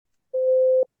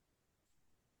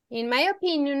In my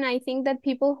opinion, I think that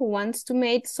people who wants to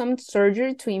make some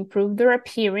surgery to improve their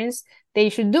appearance, they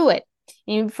should do it.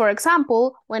 For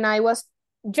example, when I was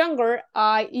younger,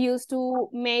 I used to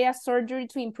make a surgery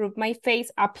to improve my face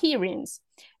appearance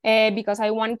because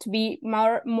I wanted to be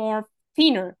more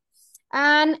thinner.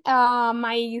 And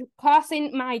my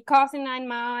cousin and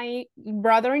my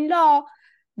brother-in-law,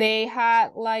 they had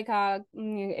like a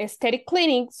aesthetic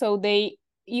clinic, so they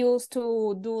used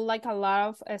to do like a lot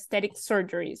of aesthetic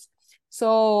surgeries.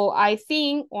 So I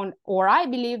think or I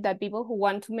believe that people who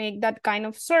want to make that kind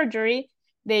of surgery,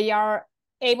 they are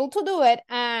able to do it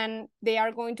and they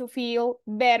are going to feel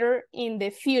better in the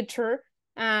future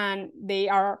and they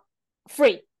are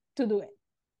free to do it.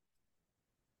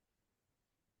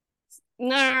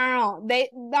 No.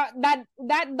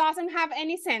 That doesn't have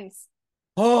any sense.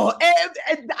 Oh,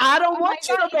 and I don't Oh my want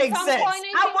you god! to In make some point, sense.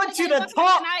 I I feel want like you I to was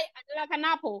talk. like an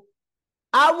apple.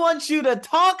 I want you to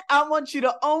talk. I want you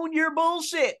to own your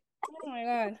bullshit. Oh my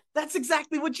god! That's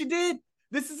exactly what you did.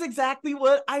 This is exactly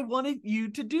what I wanted you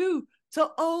to do, to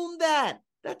own that.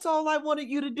 That's all I wanted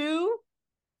you to do.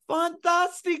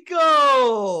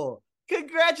 Fantastico.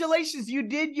 Congratulations. You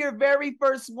did your very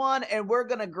first one, and we're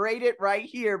going to grade it right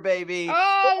here, baby.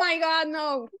 Oh my god!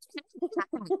 No.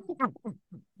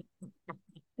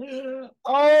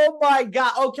 Oh my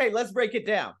God. Okay, let's break it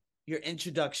down. Your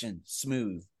introduction,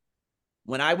 smooth.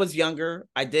 When I was younger,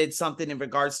 I did something in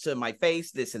regards to my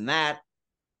face, this and that.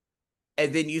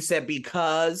 And then you said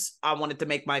because I wanted to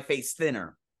make my face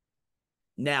thinner.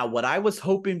 Now, what I was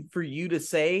hoping for you to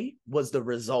say was the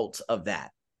result of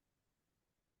that.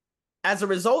 As a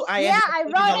result, I ended up I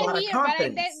getting a wrote lot it of here, but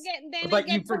confidence. then I But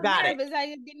you get so forgot it. nervous.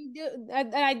 I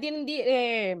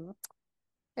didn't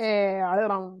I don't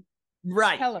know.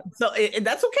 Right. Tell her. So and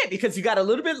that's okay because you got a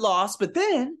little bit lost, but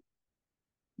then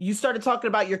you started talking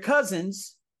about your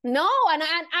cousins. No, and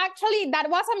actually that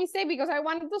was a mistake because I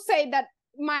wanted to say that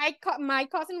my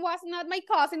cousin was not my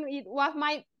cousin. It was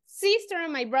my sister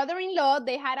and my brother-in-law.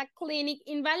 They had a clinic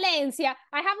in Valencia.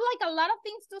 I have like a lot of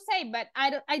things to say, but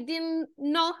I didn't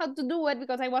know how to do it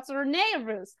because I was so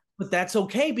nervous. But that's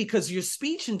okay because your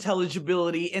speech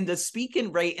intelligibility and the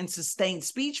speaking rate and sustained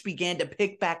speech began to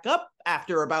pick back up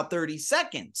after about 30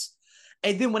 seconds.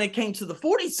 And then when it came to the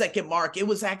 40-second mark, it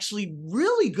was actually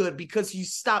really good because you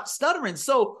stopped stuttering.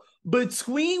 So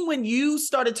between when you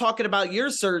started talking about your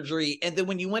surgery and then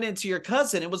when you went into your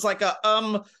cousin, it was like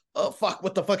oh fuck,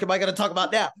 what the fuck am I going to talk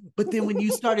about now? But then when you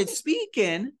started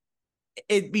speaking,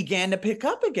 it began to pick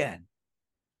up again.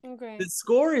 Okay. The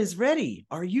score is ready.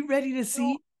 Are you ready to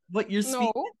see No, what your no,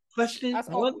 speaking question as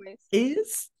one always.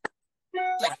 is?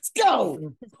 Let's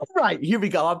go. All right, here we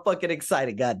go. I'm fucking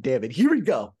excited. God damn it. Here we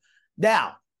go.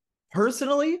 Now,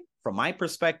 personally, from my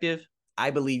perspective,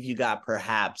 I believe you got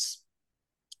perhaps.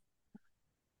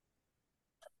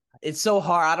 It's so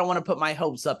hard. I don't want to put my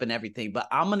hopes up and everything, but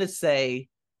I'm gonna say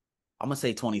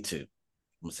 22. I'm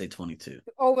gonna say 22.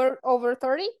 Over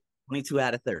 30? 22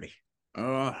 out of 30.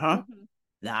 Uh-huh. Mm-hmm.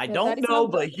 Now I Yeah, that don't is know,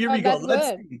 not but here we not go. that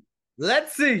Let's good. see.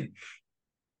 Let's see.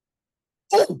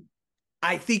 Oh,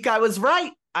 I think I was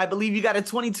right. I believe you got a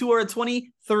 22 or a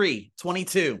 23.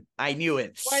 22. I knew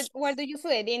it. Where do you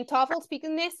see it? In TOEFL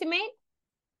speaking estimate?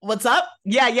 What's up?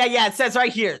 Yeah. It says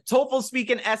right here. TOEFL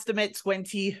speaking estimate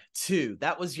 22.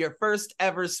 That was your first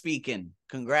ever speaking.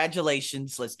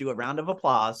 Congratulations. Let's do a round of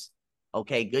applause.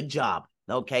 Okay, good job.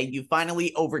 Okay, you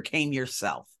finally overcame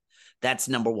yourself. That's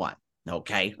number one.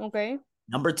 Okay. Okay.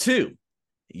 Number two,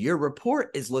 your report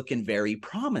is looking very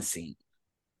promising.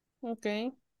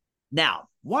 Okay. Now,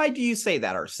 why do you say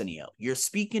that, Arsenio? Your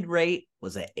speaking rate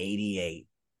was at 88.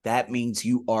 That means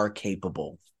you are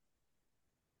capable.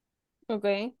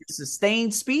 Okay. Your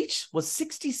sustained speech was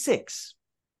 66.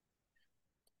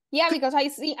 Yeah, because I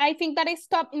think that I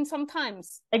stopped in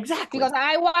sometimes Exactly. because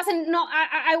I wasn't no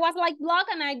I was like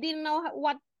blocked and I didn't know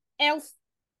what else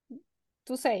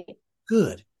to say.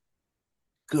 Good.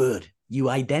 Good. You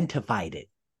identified it.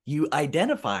 You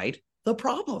identified the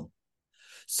problem.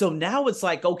 So now it's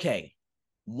like, okay,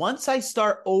 once I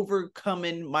start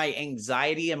overcoming my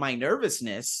anxiety and my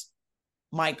nervousness,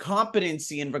 my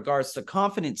competency in regards to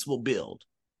confidence will build.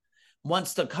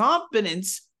 Once the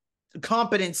competency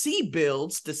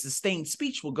builds, the sustained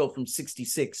speech will go from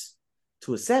 66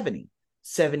 to a 70,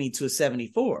 70 to a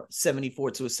 74,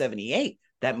 74 to a 78.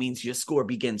 That means your score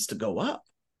begins to go up.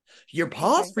 Your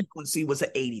pause frequency was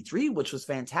at 83, which was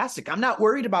fantastic. I'm not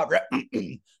worried about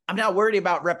I'm not worried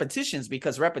about repetitions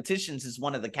because repetitions is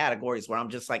one of the categories where I'm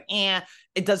just like,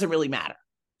 it doesn't really matter.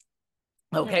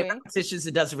 Okay. Repetitions,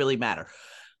 it doesn't really matter.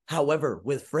 However,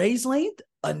 with phrase length,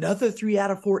 another 3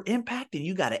 out of 4 impact, and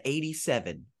you got an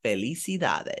 87.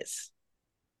 Felicidades.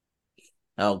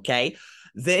 Okay.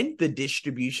 Then the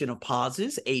distribution of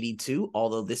pauses, 82,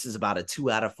 although this is about a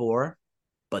 2 out of 4.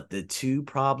 But the 2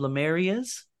 problem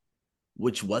areas,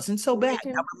 which wasn't so bad.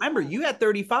 Now remember, you had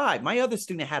 35. My other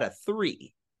student had a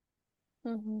 3.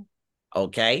 Mm-hmm.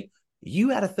 Okay. You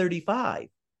had a 35.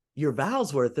 Your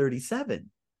vowels were a 37.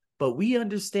 But we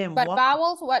understand but why.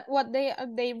 vowels, what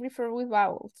they refer with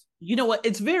vowels? You know what?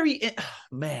 It's very,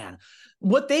 man,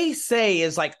 what they say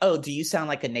is like, oh, do you sound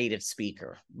like a native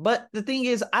speaker? But the thing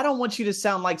is, I don't want you to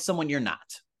sound like someone you're not.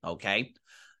 Okay.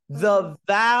 The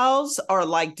vowels are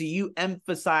like, do you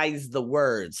emphasize the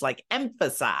words? Like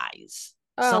emphasize.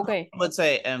 Oh, okay. Someone would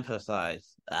say emphasize.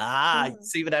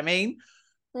 See what I mean?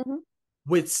 Mm-hmm.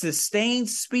 With sustained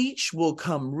speech will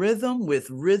come rhythm. With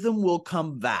rhythm will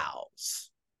come vowels.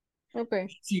 Okay.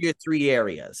 To your 3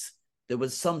 areas. There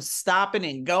was some stopping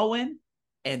and going,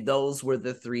 and those were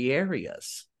the 3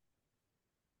 areas.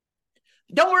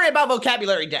 Don't worry about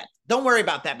vocabulary depth. Don't worry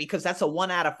about that because that's a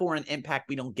 1 out of 4 in impact.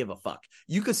 We don't give a fuck.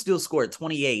 You could still score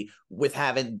 28 with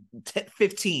having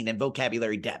 15 in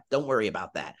vocabulary depth. Don't worry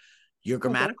about that. Your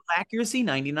grammatical accuracy,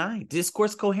 99.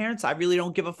 Discourse coherence, I really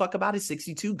don't give a fuck about it.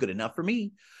 62, good enough for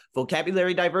me.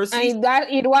 Vocabulary diversity. And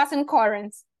that it wasn't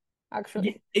currents,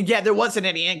 actually. Yeah, there wasn't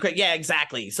any incorrect. Yeah,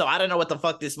 exactly. So I don't know what the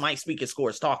fuck this my speaking score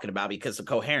is talking about because the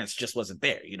coherence just wasn't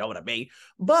there. You know what I mean?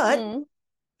 But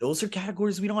those are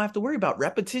categories we don't have to worry about.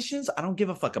 Repetitions, I don't give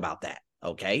a fuck about that.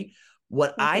 Okay.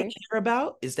 What I care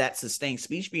about is that sustained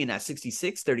speech being at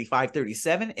 66, 35,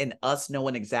 37, and us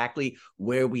knowing exactly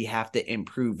where we have to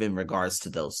improve in regards to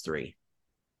those 3.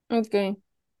 Okay.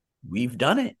 We've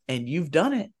done it, and you've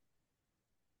done it.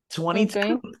 22.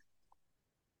 Okay.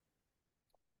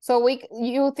 So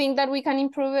you think that we can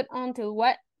improve it until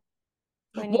what?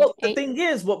 28? Well, the thing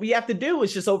is, what we have to do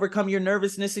is just overcome your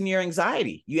nervousness and your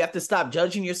anxiety. You have to stop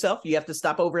judging yourself. You have to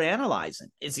stop overanalyzing.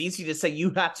 It's easy to say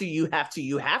you have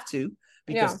to,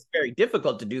 because it's very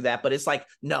difficult to do that. But it's like,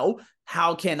 no,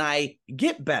 how can I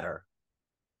get better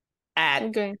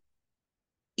at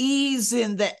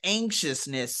easing the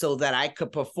anxiousness so that I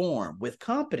could perform with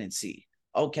competency?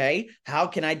 Okay, how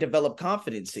can I develop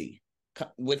competency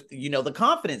with, the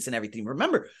confidence and everything?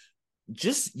 Remember,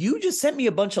 you just sent me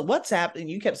a bunch of WhatsApp and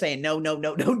you kept saying no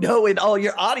in all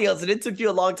your audios, and it took you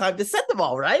a long time to send them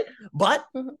all, right? But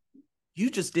you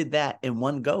just did that in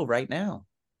one go right now.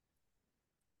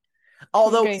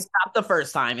 Although we stopped the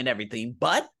first time and everything,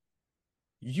 but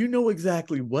you know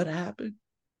exactly what happened.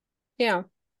 Yeah.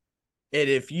 And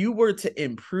if you were to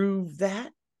improve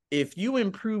that, if you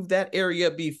improve that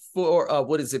area before,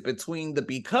 between the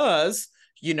because,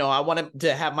 I wanted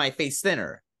to have my face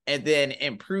thinner, and then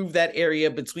improve that area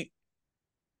between,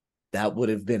 that would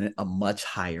have been a much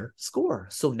higher score.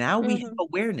 So now we have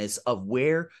awareness of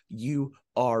where you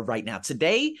are right now.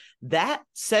 Today, that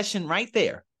session right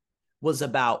there was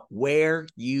about where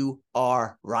you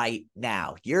are right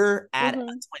now. You're at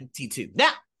a 22.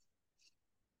 Now,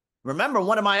 remember,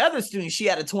 one of my other students, she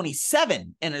had a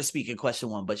 27 in her speaking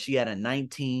question 1, but she had a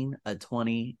 19, a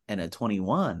 20, and a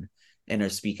 21 in her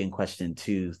speaking question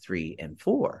 2, 3, and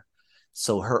 4.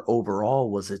 So her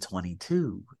overall was a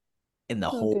 22 in the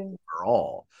whole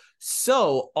overall.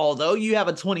 So although you have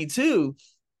a 22,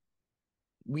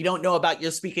 we don't know about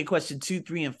your speaking question 2,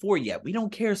 3, and 4 yet. We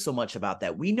don't care so much about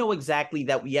that. We know exactly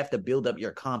that we have to build up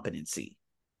your competency.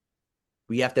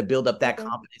 We have to build up that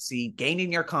competency,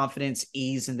 gaining your confidence,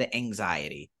 easing the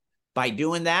anxiety. By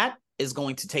doing that is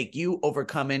going to take you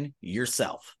overcoming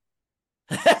yourself.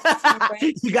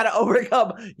 You got to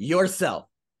overcome yourself.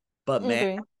 But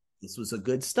man, this was a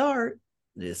good start.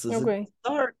 This was a good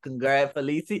start. Congrats,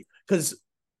 Felicia. Because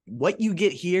what you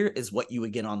get here is what you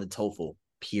would get on the TOEFL,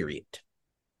 period.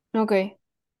 Okay.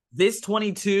 This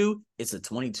 22 is a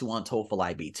 22 on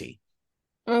TOEFL iBT.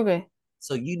 Okay.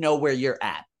 So you know where you're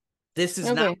at. This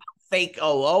is not fake.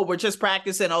 Oh, we're just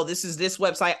practicing. Oh, this is this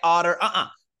website Otter.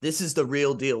 This is the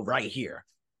real deal right here.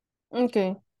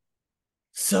 Okay.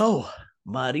 So,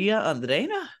 Maria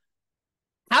Andreina,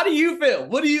 how do you feel?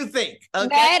 What do you think? Okay.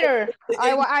 Better.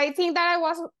 I think that I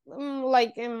was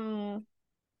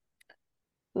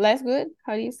less good.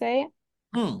 How do you say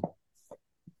it?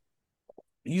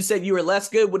 You said you were less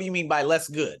good. What do you mean by less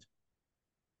good?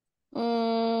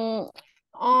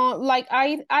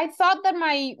 I thought that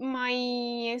my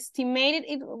estimated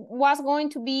it was going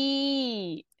to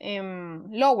be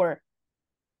lower.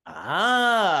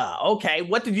 Okay.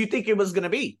 What did you think it was going to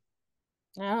be?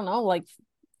 I don't know, like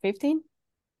 15.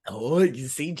 Oh, you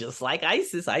see, just like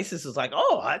Isis. Isis was like,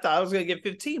 oh, I thought I was going to get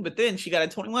 15, but then she got a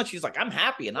 21. She's like, I'm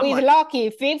happy. And I'm With like, lucky,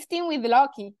 15 with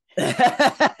lucky.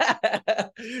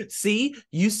 see,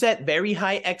 you set very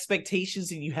high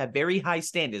expectations and you have very high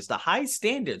standards. The high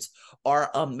standards are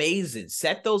amazing.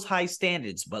 Set those high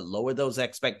standards, but lower those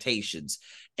expectations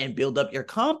and build up your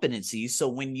competencies. So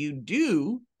when you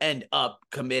do end up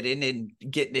committing and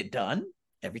getting it done,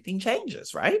 everything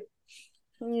changes, right?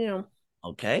 Yeah.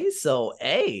 Okay, so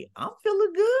hey, I'm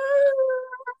feeling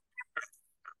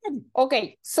good.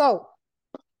 Okay, so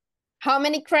how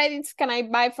many credits can I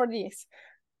buy for this?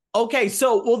 Okay,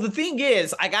 so well, the thing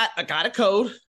is, I got a code.